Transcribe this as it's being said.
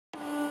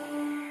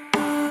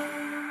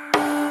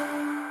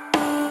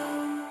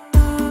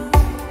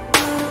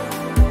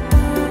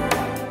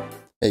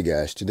Hey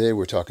guys, today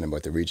we're talking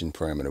about the region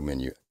parameter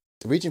menu.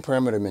 The region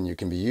parameter menu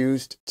can be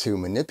used to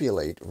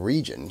manipulate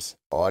regions,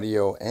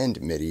 audio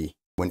and MIDI,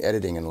 when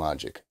editing in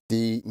Logic.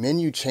 The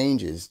menu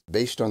changes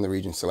based on the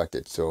region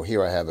selected. So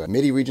here I have a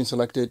MIDI region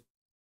selected.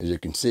 As you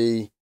can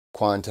see,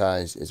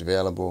 quantize is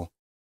available,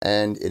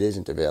 and it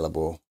isn't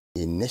available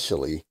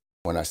initially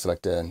when I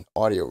select an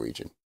audio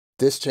region.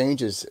 This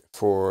changes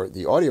for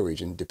the audio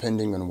region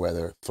depending on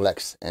whether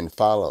flex and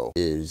follow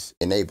is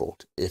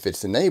enabled. If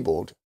it's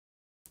enabled,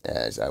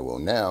 as I will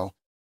now,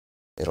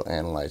 it'll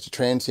analyze the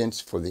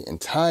transients for the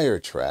entire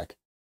track,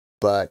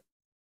 but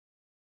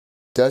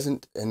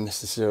doesn't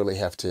necessarily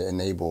have to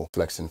enable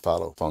flex and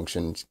follow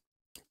functions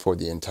for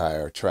the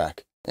entire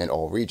track and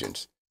all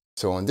regions.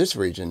 So on this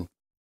region,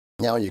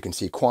 now you can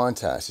see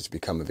quantize has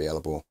become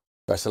available.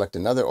 If I select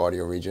another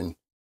audio region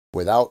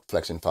without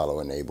flex and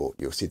follow enabled,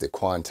 you'll see the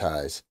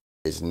quantize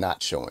is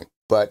not showing.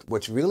 But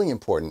what's really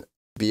important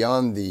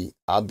beyond the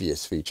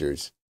obvious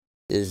features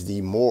is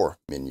the more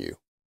menu.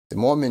 The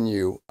more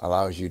menu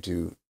allows you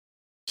to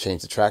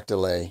change the track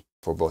delay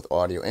for both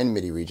audio and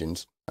MIDI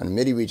regions. On the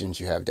MIDI regions,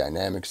 you have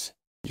dynamics.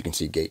 You can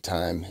see gate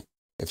time.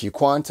 If you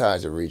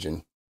quantize a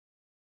region,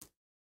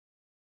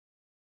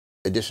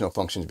 additional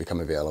functions become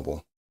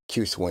available: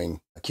 Q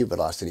swing, Q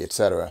velocity,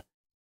 etc.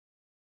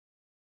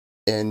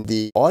 In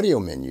the audio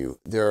menu,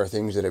 there are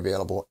things that are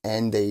available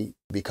and they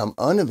become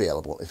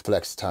unavailable if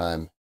flex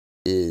time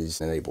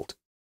is enabled.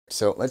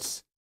 So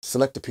let's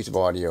select a piece of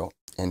audio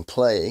and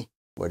play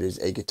what is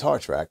a guitar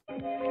track on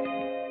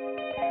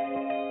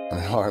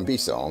an R&B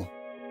song.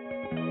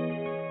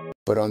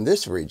 But on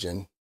this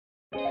region,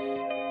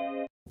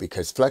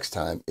 because flex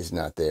time is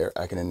not there,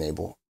 I can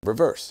enable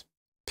reverse.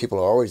 People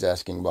are always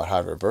asking about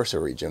how to reverse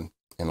a region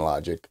in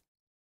Logic.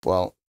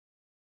 Well,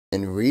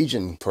 in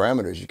region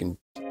parameters, you can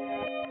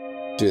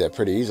do that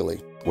pretty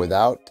easily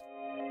without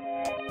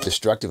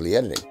destructively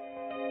editing.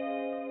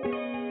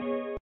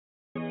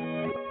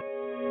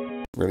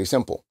 Really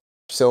simple.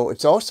 So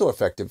it's also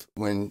effective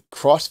when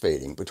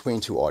crossfading between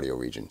two audio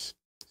regions.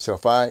 So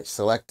if I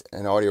select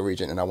an audio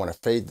region and I want to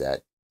fade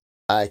that,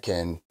 I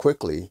can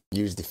quickly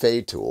use the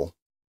fade tool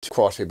to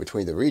crossfade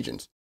between the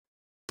regions.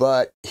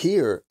 But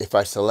here, if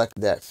I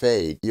select that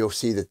fade, you'll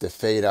see that the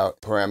fade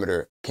out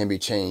parameter can be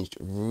changed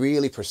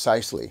really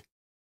precisely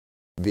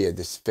via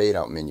this fade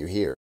out menu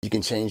here. You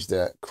can change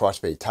the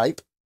crossfade type,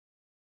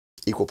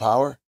 equal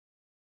power,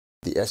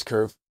 the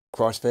S-curve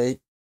crossfade,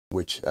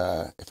 which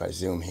if I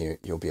zoom here,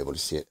 you'll be able to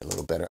see it a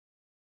little better.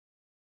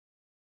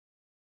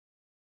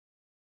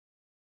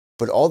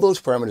 But all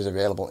those parameters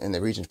available in the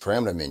regions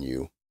parameter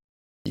menu,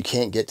 you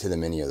can't get to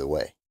them any other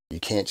way. You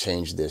can't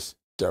change this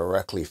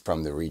directly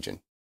from the region.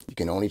 You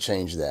can only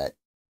change that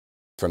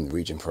from the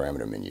region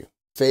parameter menu.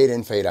 Fade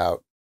in, fade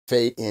out,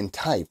 fade in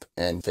type,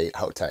 and fade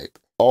out type.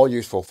 All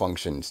useful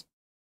functions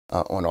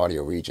on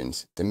audio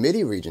regions. The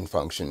MIDI region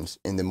functions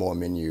in the more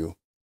menu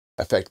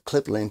affect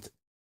clip length,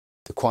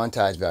 the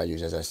quantize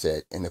values, as I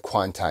said, and the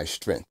quantize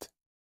strength.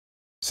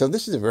 So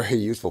this is a very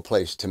useful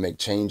place to make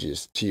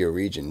changes to your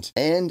regions,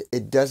 and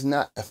it does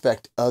not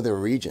affect other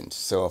regions.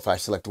 So if I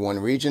select one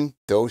region,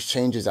 those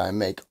changes I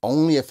make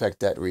only affect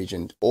that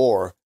region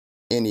or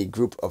any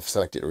group of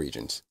selected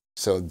regions.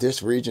 So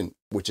this region,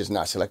 which is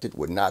not selected,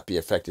 would not be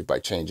affected by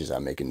changes I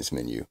make in this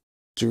menu.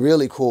 It's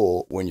really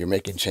cool when you're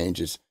making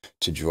changes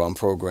to drum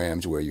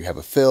programs where you have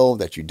a fill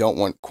that you don't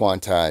want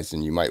quantized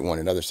and you might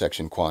want another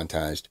section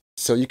quantized.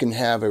 So you can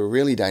have a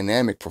really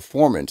dynamic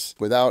performance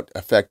without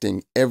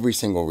affecting every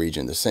single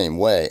region the same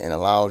way, and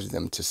allows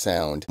them to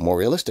sound more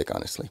realistic,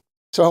 honestly.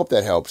 So I hope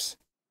that helps.